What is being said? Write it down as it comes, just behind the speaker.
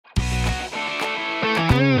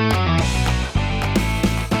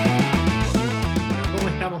¿Cómo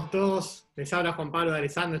estamos todos? Les habla Juan Pablo de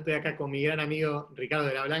Alessandro, estoy acá con mi gran amigo Ricardo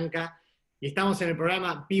de la Blanca y estamos en el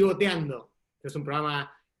programa Pivoteando, que es un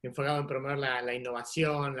programa enfocado en promover la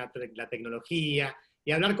innovación, la tecnología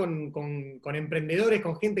y hablar con emprendedores,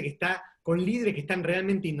 con gente que está, con líderes que están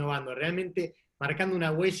realmente innovando, realmente marcando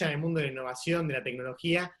una huella en el mundo de la innovación, de la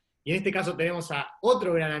tecnología. Y en este caso tenemos a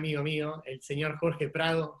otro gran amigo mío, el señor Jorge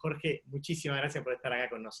Prado. Jorge, muchísimas gracias por estar acá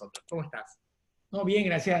con nosotros. ¿Cómo estás? No, bien,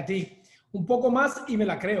 gracias a ti. Un poco más y me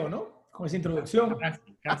la creo, ¿no? Con esa introducción. Casi,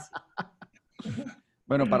 casi.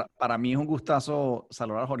 Bueno, para mí es un gustazo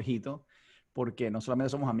saludar a Jorgito, porque no solamente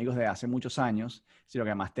somos amigos de hace muchos años, sino que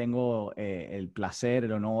además tengo el placer,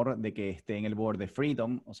 el honor de que esté en el board de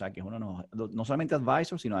Freedom, o sea, que es uno de no solamente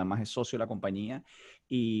advisor, sino además es socio de la compañía,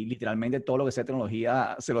 y literalmente todo lo que sea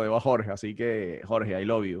tecnología se lo debo a Jorge, así que Jorge, I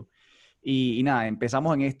love you. Y nada,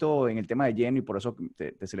 empezamos en esto, en el tema de lleno, y por eso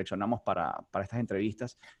te seleccionamos para estas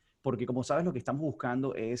entrevistas, porque como sabes, lo que estamos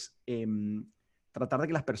buscando es tratar de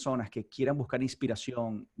que las personas que quieran buscar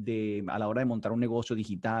inspiración a la hora de montar un negocio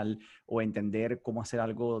digital o entender cómo hacer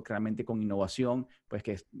algo realmente con innovación, pues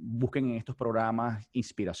que busquen en estos programas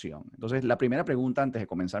inspiración. Entonces, la primera pregunta antes de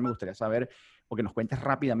comenzar me gustaría saber, o que nos cuentes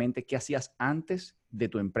rápidamente, ¿qué hacías antes de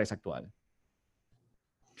tu empresa actual?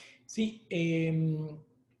 Sí,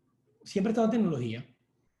 siempre he estado en tecnología,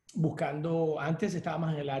 buscando, antes estaba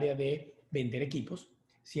más en el área de vender equipos,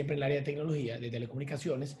 siempre en el área de tecnología, de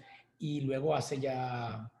telecomunicaciones, y luego hace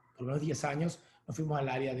ya por lo menos 10 años nos fuimos al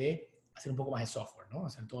área de hacer un poco más de software, ¿no?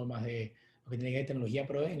 Hacer todo más de lo que tiene que ver tecnología,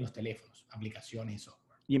 pero en los teléfonos, aplicaciones y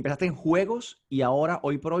software. Y empezaste en juegos y ahora,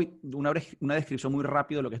 hoy por hoy, una descripción muy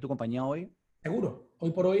rápida de lo que es tu compañía hoy. Seguro, hoy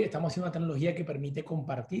por hoy estamos haciendo una tecnología que permite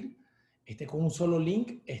compartir con un solo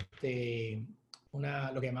link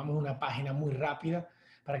lo que llamamos una página muy rápida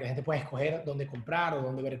para que la gente pueda escoger dónde comprar o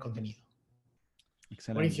dónde ver el contenido.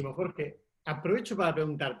 Excelente. Buenísimo, Jorge. Aprovecho para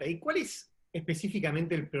preguntarte, ¿y cuál es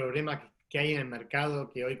específicamente el problema que hay en el mercado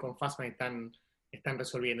que hoy con Fastman están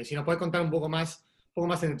resolviendo? Y si nos puedes contar un poco más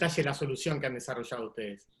en detalle la solución que han desarrollado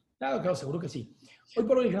ustedes. Claro, seguro que sí. Hoy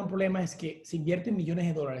por hoy el gran problema es que se invierten millones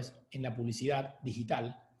de dólares en la publicidad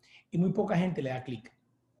digital y muy poca gente le da clic.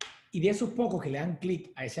 Y de esos pocos que le dan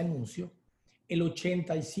clic a ese anuncio, el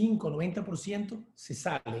 85-90% se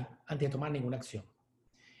sale antes de tomar ninguna acción.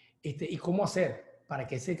 ¿Y cómo hacer para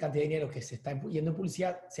que esa cantidad de dinero que se está yendo en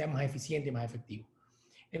publicidad sea más eficiente y más efectivo?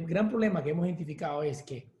 El gran problema que hemos identificado es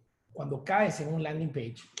que cuando caes en un landing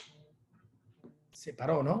page, se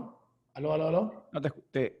paró, ¿no? ¿Aló, aló, aló? No,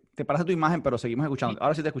 te paraste tu imagen, pero seguimos escuchando.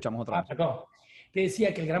 Ahora sí te escuchamos otra vez. Perdón. Te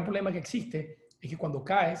decía que el gran problema que existe es que cuando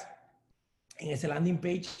caes en ese landing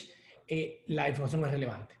page, la información no es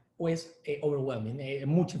relevante o es overwhelming,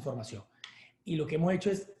 mucha información. Y lo que hemos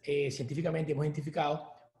hecho es, científicamente hemos identificado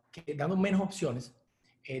que dando menos opciones,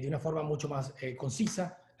 de una forma mucho más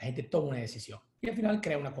concisa, la gente toma una decisión y al final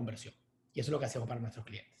crea una conversión. Y eso es lo que hacemos para nuestros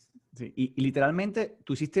clientes. Sí, y literalmente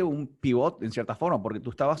tú hiciste un pivot en cierta forma, porque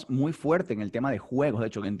tú estabas muy fuerte en el tema de juegos. De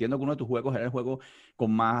hecho, entiendo que uno de tus juegos era el juego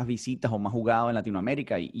con más visitas o más jugado en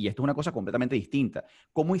Latinoamérica, y esto es una cosa completamente distinta.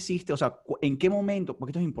 ¿Cómo hiciste? O sea, ¿en qué momento?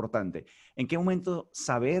 Porque esto es importante. ¿En qué momento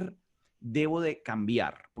saber debo de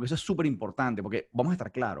cambiar? Porque eso es súper importante, porque vamos a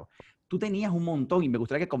estar claros. Tú tenías un montón, y me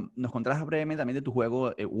gustaría que nos contaras brevemente también de tu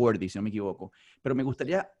juego Wordy, si no me equivoco. Pero me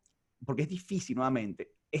gustaría, porque es difícil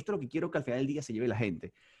nuevamente, esto es lo que quiero que al final del día se lleve la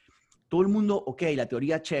gente. Todo el mundo, ok, la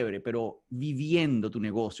teoría chévere, pero viviendo tu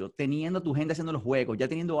negocio, teniendo tu gente haciendo los juegos, ya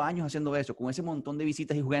teniendo años haciendo eso, con ese montón de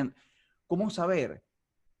visitas y jugando, ¿cómo saber,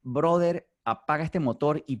 brother, apaga este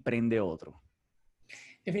motor y prende otro?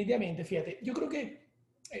 Definitivamente, fíjate, yo creo que,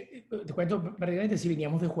 te cuento prácticamente si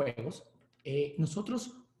veníamos de juegos,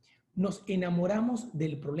 nosotros nos enamoramos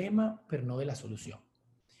del problema, pero no de la solución.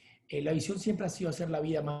 La visión siempre ha sido hacer la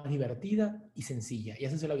vida más divertida y sencilla, y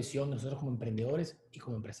esa es la visión de nosotros como emprendedores y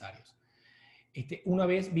como empresarios. Una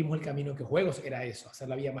vez vimos el camino que juegos era eso, hacer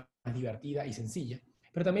la vida más divertida y sencilla.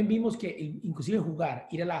 Pero también vimos que inclusive jugar,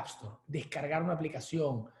 ir al App Store, descargar una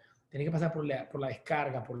aplicación, tener que pasar por la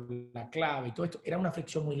descarga, por la clave y todo esto, era una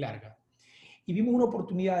fricción muy larga. Y vimos una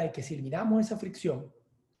oportunidad de que si eliminamos esa fricción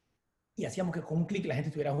y hacíamos que con un clic la gente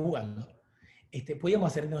estuviera jugando, podíamos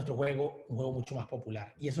hacer de nuestro juego un juego mucho más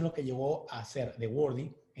popular. Y eso es lo que llevó a hacer de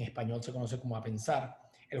Wordy, en español se conoce como A Pensar,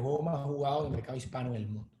 el juego más jugado en el mercado hispano en el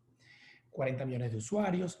mundo. 40 millones de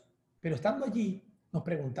usuarios, pero estando allí nos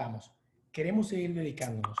preguntamos, ¿queremos seguir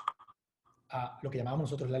dedicándonos a lo que llamamos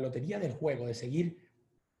nosotros la lotería del juego, de seguir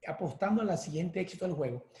apostando al siguiente éxito del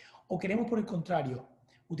juego? ¿O queremos, por el contrario,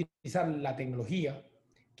 utilizar la tecnología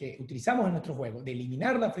que utilizamos en nuestro juego, de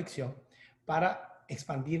eliminar la fricción para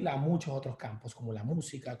expandirla a muchos otros campos, como la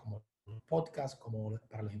música, como los podcasts, como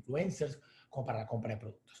para los influencers, como para la compra de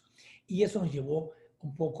productos. Y eso nos llevó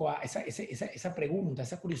un poco a esa pregunta,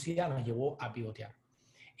 esa curiosidad nos llevó a pivotear.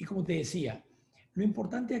 Y como te decía, lo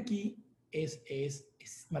importante aquí es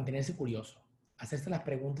mantenerse curioso, hacerse las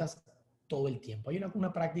preguntas todo el tiempo. Hay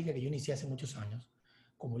una práctica que yo inicié hace muchos años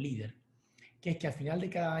como líder, que es que al final de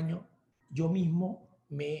cada año yo mismo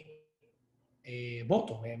me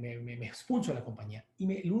voto, me expulso de la compañía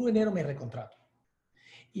y el 1 de enero me recontrato.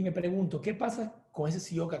 Y me pregunto, ¿qué pasa con ese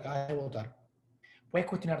CEO que acaba de votar? Puedes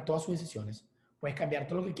cuestionar todas sus decisiones, puedes cambiar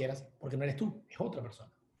todo lo que quieras, porque no eres tú, es otra persona.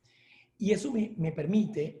 Y eso me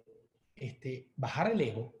permite bajar el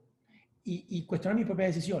ego y cuestionar mis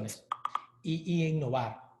propias decisiones y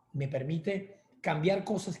innovar. Me permite cambiar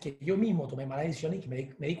cosas que yo mismo tomé malas decisiones y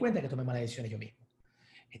que me di cuenta que tomé malas decisiones yo mismo.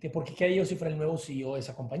 Porque qué haría yo si fuera el nuevo CEO de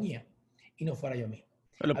esa compañía y no fuera yo mismo.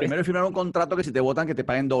 Lo primero es firmar un contrato que si te votan que te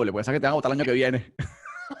paguen doble, porque sabes que te van a votar el año que viene.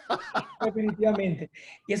 Definitivamente.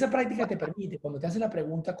 Y esa práctica te permite, cuando te haces la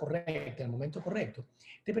pregunta correcta, en el momento correcto,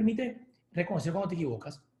 te permite reconocer cuando te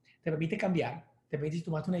equivocas, te permite cambiar, te permite, si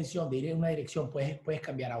tomaste una decisión de ir en una dirección, puedes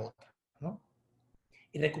cambiar a otra, ¿no?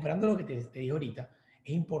 Y recuperando lo que te dije ahorita,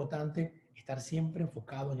 es importante estar siempre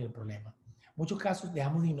enfocado en el problema. En muchos casos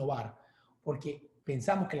dejamos de innovar porque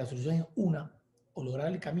pensamos que la solución es una o lograr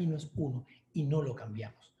el camino es uno y no lo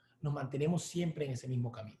cambiamos. Nos mantenemos siempre en ese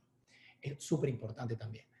mismo camino. Es súper importante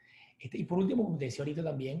también. Y por último, como te decía ahorita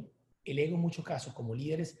también, el ego en muchos casos como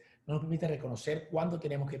líderes no nos permite reconocer cuándo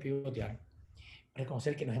tenemos que pivotear,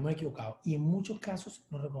 reconocer que nos hemos equivocado y en muchos casos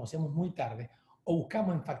nos reconocemos muy tarde o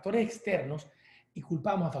buscamos en factores externos y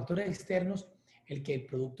culpamos a factores externos el que el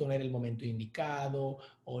producto no era el momento indicado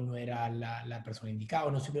o no era la persona indicada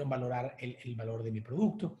o no supieron valorar el valor de mi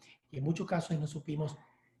producto y en muchos casos no supimos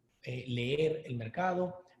leer el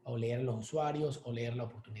mercado o leer los usuarios o leer la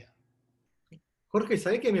oportunidad. Jorge,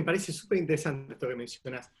 ¿sabés que me parece súper interesante esto que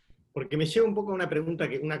mencionás? Porque me lleva un poco a una pregunta,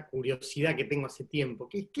 una curiosidad que tengo hace tiempo.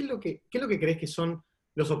 ¿Qué es lo que crees que son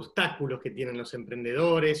los obstáculos que tienen los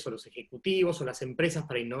emprendedores o los ejecutivos o las empresas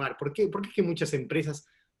para innovar? ¿Por qué es que muchas empresas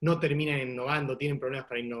no terminan innovando, tienen problemas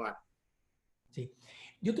para innovar? Sí,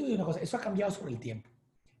 yo te digo una cosa, eso ha cambiado sobre el tiempo.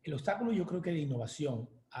 El obstáculo yo creo que de innovación,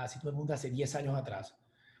 si tú me preguntas hace 10 años atrás,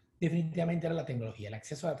 definitivamente era la tecnología, el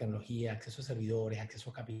acceso a la tecnología, acceso a servidores, acceso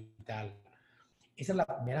a capital. Esas son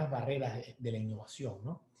las primeras barreras de la innovación,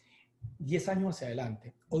 ¿no? 10 años hacia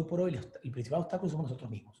adelante, hoy por hoy el principal obstáculo somos nosotros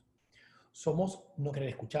mismos. Somos no querer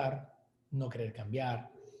escuchar, no querer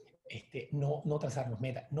cambiar, no trazarnos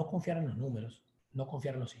metas, no confiar en los números, no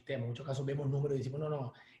confiar en los sistemas. En muchos casos vemos números y decimos,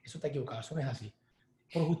 no, eso está equivocado, eso no es así.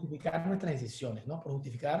 Por justificar nuestras decisiones, ¿no? Por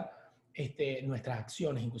justificar nuestras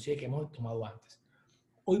acciones, inclusive que hemos tomado antes.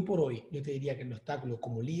 Hoy por hoy, yo te diría que el obstáculo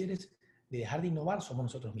como líderes de dejar de innovar somos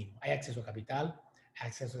nosotros mismos. Hay acceso a capital, hay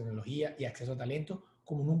acceso a tecnología y acceso a talento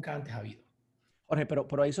como nunca antes ha habido. Jorge,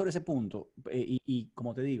 pero ahí sobre ese punto, y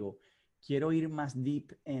como te digo, quiero ir más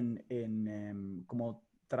deep en como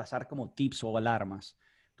trazar como tips o alarmas.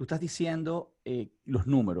 Tú estás diciendo los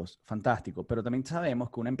números, fantástico, pero también sabemos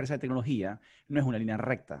que una empresa de tecnología no es una línea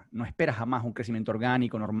recta, no espera jamás un crecimiento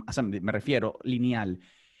orgánico, o sea, me refiero lineal,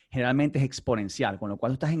 generalmente es exponencial, con lo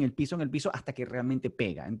cual tú estás en el piso hasta que realmente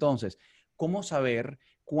pega. Entonces, ¿cómo saber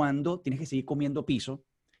cuándo tienes que seguir comiendo piso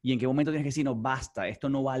y en qué momento tienes que decir, no, basta, esto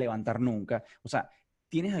no va a levantar nunca? O sea,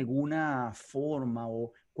 ¿tienes alguna forma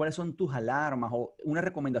o cuáles son tus alarmas o una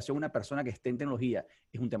recomendación a una persona que esté en tecnología?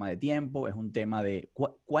 ¿Es un tema de tiempo? ¿Es un tema de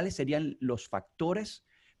cuáles serían los factores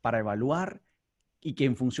para evaluar y que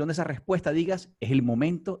en función de esa respuesta digas, es el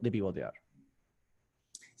momento de pivotear?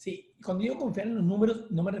 Sí, cuando digo confiar en los números,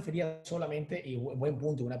 no me refería solamente, y buen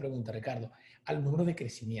punto, una pregunta, Ricardo, a los números de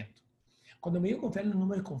crecimiento. Cuando me digo confiar en los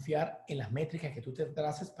números, es confiar en las métricas que tú te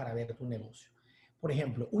traces para ver tu negocio. Por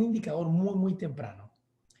ejemplo, un indicador muy temprano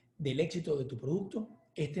del éxito de tu producto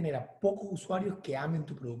es tener a pocos usuarios que amen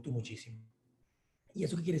tu producto muchísimo. ¿Y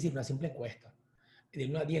eso qué quiere decir? Una simple encuesta. De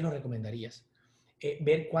 1 a 10 lo recomendarías.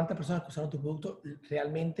 Ver cuántas personas que usaron tu producto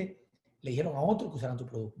realmente le dijeron a otros que usaran tu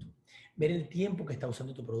producto. Ver el tiempo que está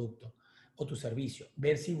usando tu producto o tu servicio.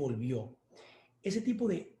 Ver si volvió. Ese tipo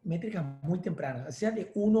de métricas muy tempranas, sea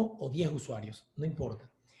de 1 o 10 usuarios, no importa.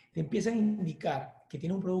 Te empiezan a indicar que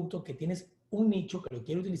tienes un producto, que tienes un nicho que lo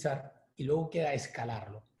quiere utilizar y luego queda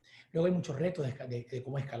escalarlo. Luego hay muchos retos de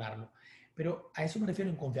cómo escalarlo. Pero a eso me refiero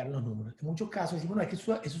en confiar en los números. En muchos casos decimos, no, es que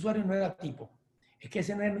ese usuario no era tipo, es que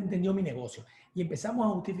ese no entendió mi negocio. Y empezamos a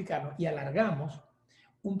justificarnos y alargamos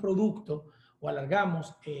un producto o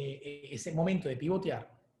alargamos ese momento de pivotear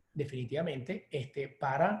definitivamente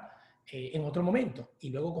para en otro momento. Y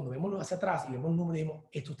luego cuando vemos hacia atrás y vemos un número, decimos,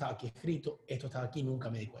 esto estaba aquí escrito, esto estaba aquí, nunca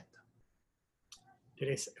me di cuenta.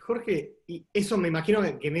 Jorge, y eso me imagino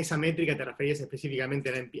que en esa métrica te referías específicamente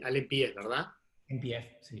al NPS, ¿verdad?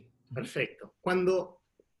 NPS, sí. Perfecto. Para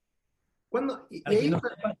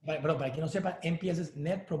quien no sepa, NPS es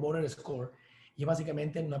Net Promoter Score. Y es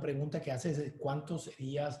básicamente una pregunta que haces, ¿cuánto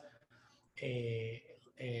serías... ¿Qué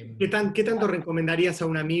tanto recomendarías a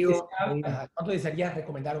un amigo? ¿Cuánto desearías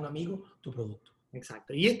recomendar a un amigo tu producto?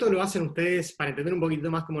 Exacto. Y esto lo hacen ustedes, para entender un poquito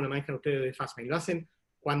más cómo lo manejan ustedes de Fastmail, ¿lo hacen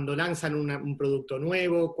cuando lanzan un producto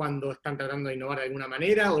nuevo, cuando están tratando de innovar de alguna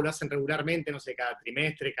manera, o lo hacen regularmente, no sé, cada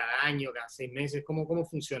trimestre, cada año, cada 6 meses? ¿Cómo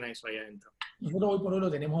funciona eso ahí adentro? Nosotros hoy por hoy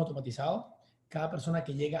lo tenemos automatizado. Cada persona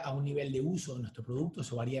que llega a un nivel de uso de nuestro producto,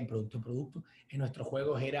 eso varía en producto en producto. En nuestros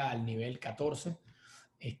juegos era al nivel 14.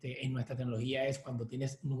 En nuestra tecnología es cuando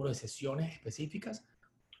tienes un número de sesiones específicas,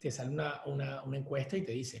 te sale una encuesta y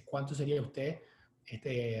te dice cuánto sería usted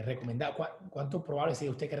recomendar, cuánto probable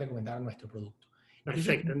sería usted que recomendara nuestro producto.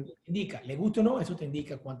 Perfecto. Entonces, indica, ¿le gusta o no? Eso te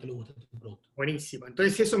indica cuánto le gusta tu producto. Buenísimo.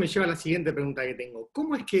 Entonces eso me lleva a la siguiente pregunta que tengo.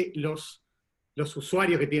 ¿Cómo es que los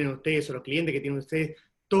usuarios que tienen ustedes o los clientes que tienen ustedes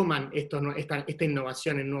toman esta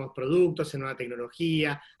innovación en nuevos productos, en nueva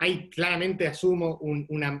tecnología? Hay claramente, asumo,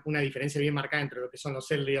 una diferencia bien marcada entre lo que son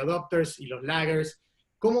los early adopters y los laggers.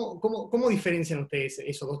 ¿Cómo diferencian ustedes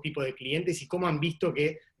esos dos tipos de clientes y cómo han visto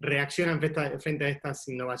que reaccionan frente a estas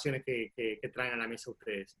innovaciones que traen a la mesa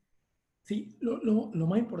ustedes? Sí, lo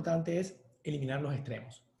más importante es eliminar los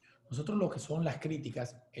extremos. Nosotros lo que son las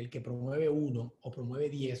críticas, el que promueve 1 o promueve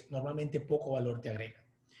 10, normalmente poco valor te agrega.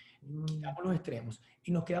 Quitamos los extremos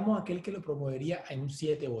y nos quedamos aquel que lo promovería en un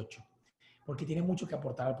 7 o 8, porque tiene mucho que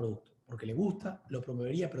aportar al producto, porque le gusta, lo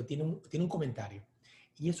promovería, pero tiene un comentario.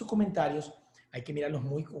 Y esos comentarios hay que mirarlos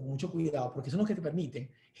con mucho cuidado, porque son los que te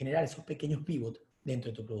permiten generar esos pequeños pivots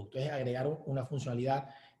dentro de tu producto. Es agregar una funcionalidad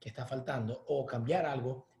que está faltando o cambiar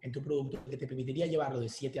algo en tu producto que te permitiría llevarlo de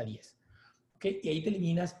 7 a 10. ¿Okay? Y ahí te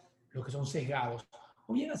eliminas los que son sesgados,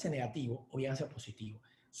 o bien hacia negativo o bien hacia positivo.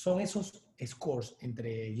 Son esos scores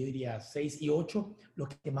entre, yo diría, 6 y 8 los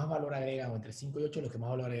que más valor agregan, o entre 5 y 8 los que más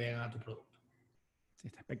valor agregan a tu producto. Sí,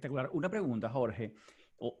 está espectacular. Una pregunta, Jorge.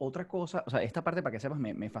 Otra cosa, o sea, esta parte para que sepas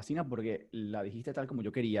me fascina porque la dijiste tal como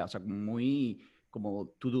yo quería, o sea, muy como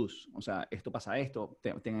to-dos, o sea, esto pasa esto,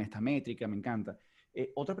 tengan esta métrica, me encanta.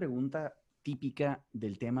 Otra pregunta típica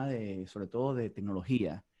del tema de, sobre todo de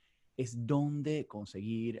tecnología, es dónde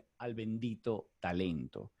conseguir al bendito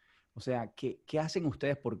talento. O sea, ¿qué hacen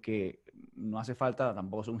ustedes? Porque no hace falta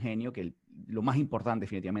tampoco ser un genio, que lo más importante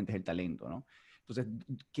definitivamente es el talento, ¿no? Entonces,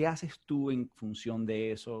 ¿qué haces tú en función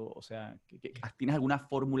de eso? O sea, ¿tienes alguna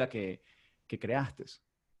fórmula que creaste?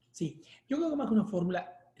 Sí, yo creo que más que una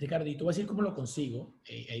fórmula, Ricardo, y te voy a decir cómo lo consigo.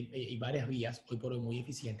 Hay varias vías, hoy por hoy muy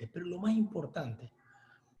eficientes, pero lo más importante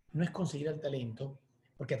no es conseguir el talento,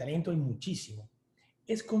 porque talento hay muchísimo.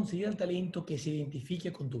 Es conseguir el talento que se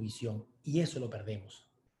identifique con tu visión, y eso lo perdemos.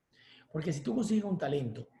 Porque si tú consigues un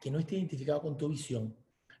talento que no esté identificado con tu visión,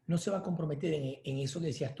 no se va a comprometer en eso que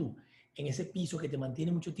decías tú, en ese piso que te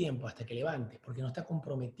mantiene mucho tiempo hasta que levantes, porque no está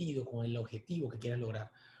comprometido con el objetivo que quieras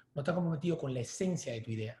lograr, no está comprometido con la esencia de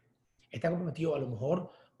tu idea. Está comprometido a lo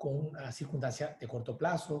mejor con una circunstancia de corto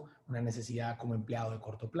plazo, una necesidad como empleado de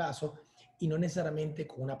corto plazo, y no necesariamente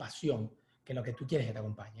con una pasión, que es lo que tú quieres que te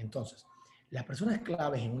acompañe. Entonces, las personas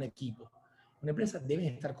claves en un equipo, una empresa, deben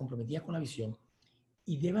estar comprometidas con la visión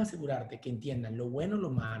y debes asegurarte que entiendan lo bueno, lo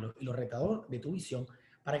malo y lo retador de tu visión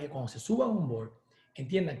para que cuando se suban a un board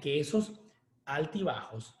entiendan que esos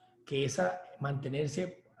altibajos, que esa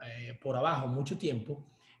mantenerse por abajo mucho tiempo,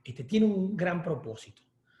 tiene un gran propósito.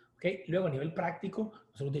 ¿Okay? Luego a nivel práctico,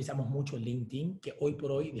 nosotros utilizamos mucho LinkedIn, que hoy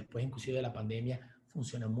por hoy, después inclusive de la pandemia,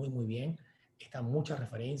 funciona muy, muy bien. Están muchas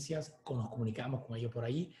referencias, nos comunicamos con ellos por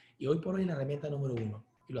ahí y hoy por hoy es la herramienta número 1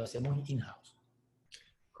 y lo hacemos in-house.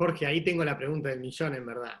 Jorge, ahí tengo la pregunta del millón, en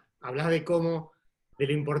verdad. Hablas de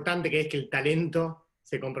lo importante que es que el talento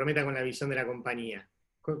se comprometa con la visión de la compañía.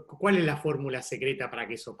 ¿Cuál es la fórmula secreta para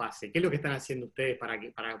que eso pase? ¿Qué es lo que están haciendo ustedes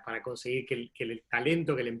para conseguir que el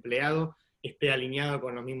talento, que el empleado esté alineado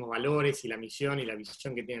con los mismos valores y la misión y la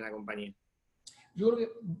visión que tiene la compañía? Yo creo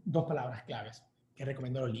que 2 palabras claves que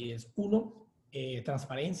recomiendo a los líderes. 1,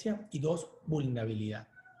 transparencia, y 2, vulnerabilidad.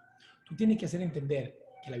 Tú tienes que hacer entender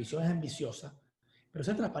que la visión es ambiciosa, pero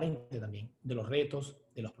ser transparente también de los retos,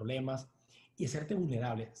 de los problemas, y hacerte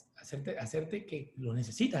vulnerable, hacerte que lo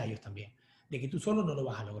necesitas a ellos también, de que tú solo no lo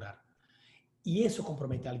vas a lograr. Y eso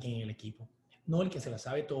compromete a alguien en el equipo. No el que se la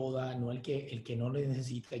sabe toda, no el que no le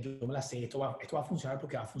necesita, yo me la sé, esto va a funcionar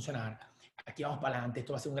porque va a funcionar, aquí vamos para adelante,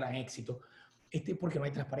 esto va a ser un gran éxito. porque no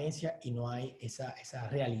hay transparencia y no hay esa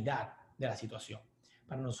realidad de la situación.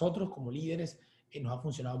 Para nosotros, como líderes, nos ha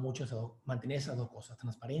funcionado mucho mantener esas dos cosas,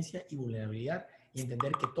 transparencia y vulnerabilidad, y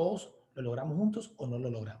entender que todos lo logramos juntos o no lo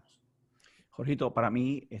logramos. Jorgito, para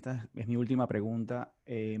mí, esta es mi última pregunta,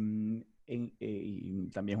 y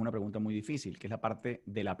también es una pregunta muy difícil, que es la parte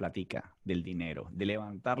de la platica, del dinero, de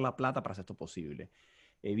levantar la plata para hacer esto posible.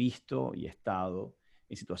 He visto y he estado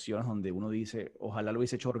en situaciones donde uno dice, ojalá lo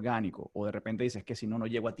hubiese hecho orgánico, o de repente dices que si no, no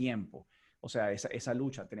llego a tiempo. O sea, esa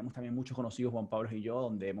lucha. Tenemos también muchos conocidos, Juan Pablo y yo,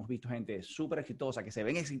 donde hemos visto gente súper exitosa, que se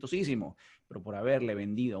ven exitosísimos, pero por haberle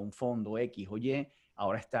vendido a un fondo X o Y,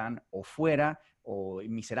 ahora están o fuera o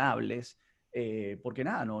miserables, porque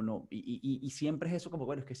nada, y siempre es eso como,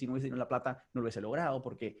 bueno, es que si no hubiese tenido la plata, no lo hubiese logrado,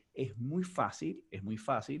 porque es muy fácil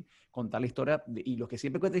contar la historia, y los que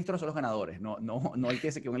siempre cuentan la historia son los ganadores, no el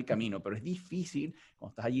que se quedó en el camino, pero es difícil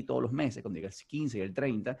cuando estás allí todos los meses, cuando llega el 15 y el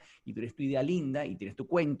 30, y tú eres tu idea linda, y tienes tu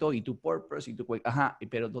cuento, y tu purpose,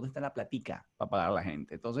 pero ¿dónde está la platica para pagar a la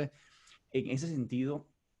gente? Entonces, en ese sentido,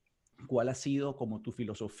 ¿cuál ha sido como tu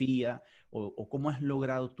filosofía o cómo has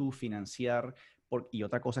logrado tú financiar? Y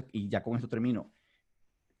otra cosa, y ya con esto termino,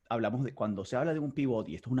 hablamos de cuando se habla de un pivot,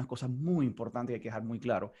 y esto es una cosa muy importante que hay que dejar muy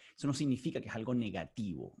claro, eso no significa que es algo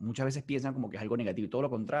negativo. Muchas veces piensan como que es algo negativo, y todo lo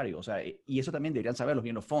contrario. O sea, y eso también deberían saberlo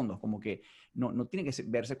bien los fondos, como que no tiene que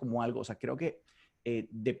verse como algo, o sea, creo que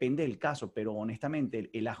depende del caso, pero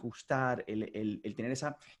honestamente el ajustar, el tener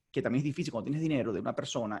esa, que también es difícil cuando tienes dinero de una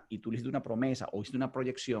persona y tú le hiciste una promesa o hiciste una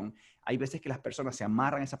proyección, hay veces que las personas se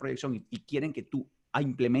amarran a esa proyección y quieren que tú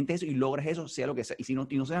implementes eso y logres eso, sea lo que sea, y si no,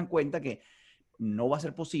 y no se dan cuenta que no va a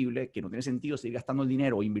ser posible, que no tiene sentido seguir gastando el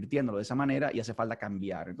dinero o invirtiéndolo de esa manera y hace falta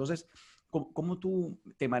cambiar. Entonces, ¿cómo tú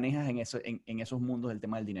te manejas en esos mundos del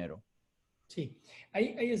tema del dinero? Sí,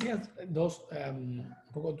 ahí decías un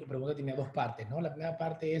poco tu pregunta tenía dos partes, ¿no? La primera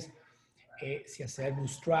parte es si hacer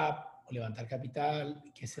bootstrap o levantar capital,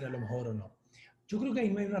 qué será lo mejor o no. Yo creo que ahí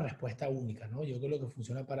no hay una respuesta única, ¿no? Yo creo que lo que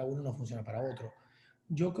funciona para uno no funciona para otro.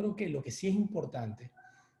 Yo creo que lo que sí es importante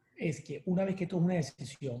es que una vez que tomes una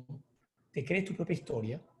decisión, te crees tu propia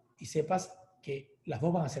historia y sepas que las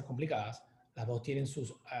dos van a ser complicadas, las dos tienen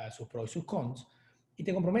sus pros y sus cons, y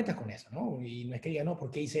te comprometas con eso, ¿no? Y no es que diga, no, ¿por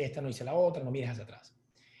qué hice esta, no hice la otra? No mires hacia atrás.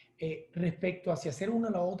 Respecto hacia hacer una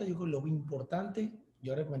o la otra, yo creo que lo importante,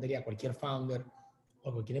 yo recomendaría a cualquier founder o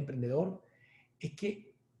a cualquier emprendedor, es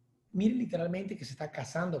que mire literalmente que se está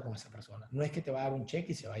casando con esa persona. No es que te va a dar un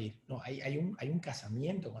cheque y se va a ir. No, hay un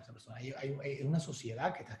casamiento con esa persona. Hay una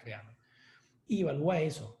sociedad que estás creando. Y evalúa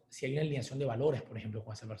eso. Si hay una alineación de valores, por ejemplo,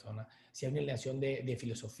 con esa persona. Si hay una alineación de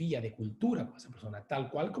filosofía, de cultura con esa persona. Tal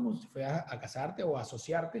cual como si fueras a casarte o a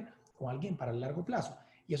asociarte con alguien para el largo plazo.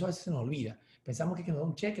 Y eso a veces se nos olvida. Pensamos que nos da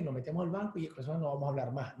un cheque, nos metemos al banco y con eso no vamos a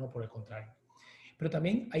hablar más. No, por el contrario. Pero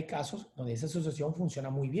también hay casos donde esa asociación funciona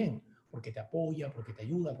muy bien, porque te apoya, porque te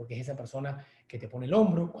ayuda, porque es esa persona que te pone el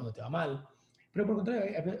hombro cuando te va mal. Pero por el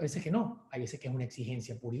contrario, hay veces que no. Hay veces que es una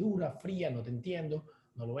exigencia pura y dura, fría, no te entiendo,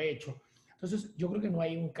 no lo he hecho. Entonces, yo creo que no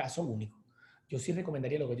hay un caso único. Yo sí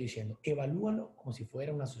recomendaría lo que estoy diciendo. Evalúalo como si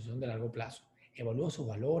fuera una asociación de largo plazo. Evalúa sus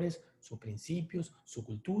valores, sus principios, su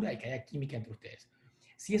cultura y que haya química entre ustedes.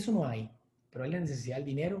 Si eso no hay, pero hay la necesidad del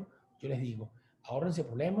dinero, yo les digo, ahórrense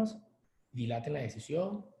problemas, dilaten la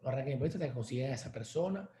decisión, no arranquen el proyecto hasta que consigan a esa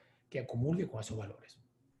persona que acumule con esos valores.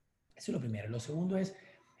 Eso es lo primero. Lo segundo es,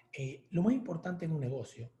 lo más importante en un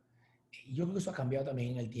negocio, y yo creo que eso ha cambiado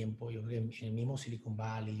también en el tiempo, yo creo que en el mismo Silicon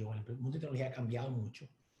Valley o en el mundo de tecnología ha cambiado mucho,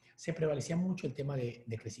 se prevalecía mucho el tema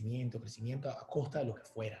de crecimiento a costa de lo que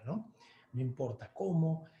fuera, ¿no? No importa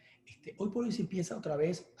cómo. Hoy por hoy se empieza otra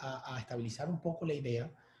vez a estabilizar un poco la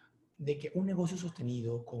idea de que un negocio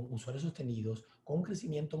sostenido, con usuarios sostenidos, con un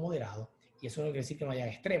crecimiento moderado, y eso no quiere decir que no haya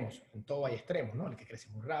extremos, en todo hay extremos, ¿no? El que crece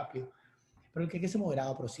muy rápido, pero el que crece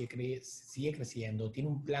moderado, pero sigue creciendo, tiene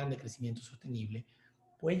un plan de crecimiento sostenible,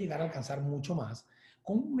 puede llegar a alcanzar mucho más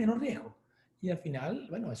con menos riesgo. Y al final,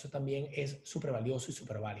 bueno, eso también es súper valioso y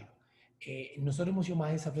súper válido. Nosotros hemos sido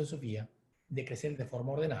más de esa filosofía de crecer de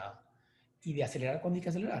forma ordenada y de acelerar cuando hay que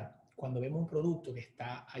acelerar. Cuando vemos un producto que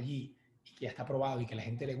está allí y que ya está probado y que a la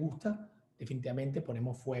gente le gusta, definitivamente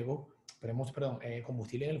ponemos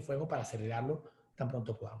combustible en el fuego para acelerarlo tan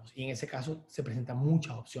pronto podamos. Y en ese caso se presentan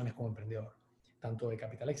muchas opciones como emprendedor, tanto de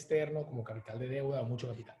capital externo como capital de deuda o mucho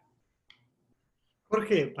capital.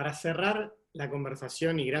 Jorge, para cerrar la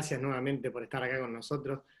conversación, y gracias nuevamente por estar acá con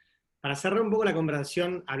nosotros, para cerrar un poco la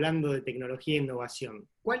conversación hablando de tecnología e innovación,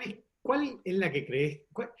 ¿cuál es la que crees,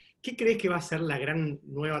 qué crees que va a ser la gran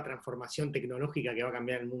nueva transformación tecnológica que va a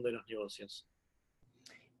cambiar el mundo de los negocios?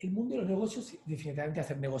 El mundo de los negocios, definitivamente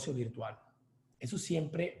hacer negocio virtual. Eso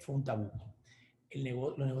siempre fue un tabú.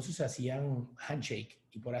 los negocios se hacían handshake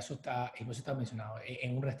y por eso está mencionado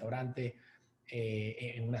en un restaurante,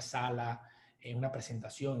 en una sala, en una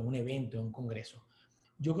presentación, en un evento, en un congreso.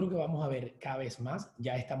 Yo creo que vamos a ver cada vez más,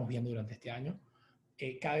 ya estamos viendo durante este año,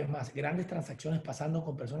 cada vez más grandes transacciones pasando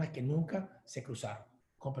con personas que nunca se cruzaron,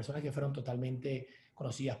 con personas que fueron totalmente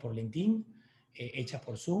conocidas por LinkedIn, hechas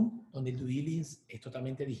por Zoom, donde el due diligence es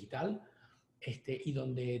totalmente digital, y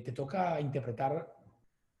donde te toca interpretar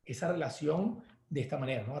esa relación de esta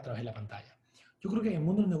manera, ¿no? A través de la pantalla. Yo creo que en el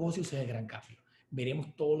mundo de los negocios es el gran cambio.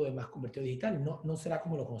 Veremos todo lo demás convertido digital. No será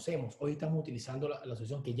como lo conocemos. Hoy estamos utilizando la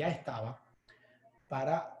solución que ya estaba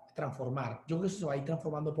para transformar. Yo creo que eso se va a ir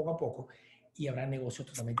transformando poco a poco y habrá negocios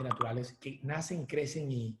totalmente naturales que nacen,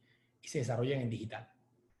 crecen y se desarrollan en digital.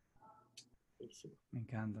 Me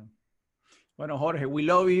encanta. Bueno, Jorge, we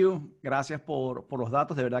love you. Gracias por los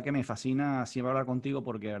datos. De verdad que me fascina siempre hablar contigo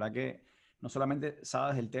porque de verdad que no solamente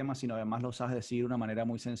sabes el tema, sino además lo sabes decir de una manera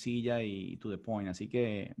muy sencilla y to the point. Así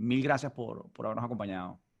que mil gracias por habernos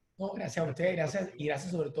acompañado. No, gracias a ustedes,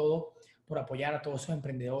 gracias sobre todo por apoyar a todos esos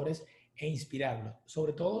emprendedores e inspirarlos,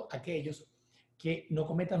 sobre todo aquellos que no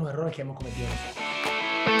cometan los errores que hemos cometido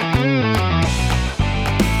nosotros.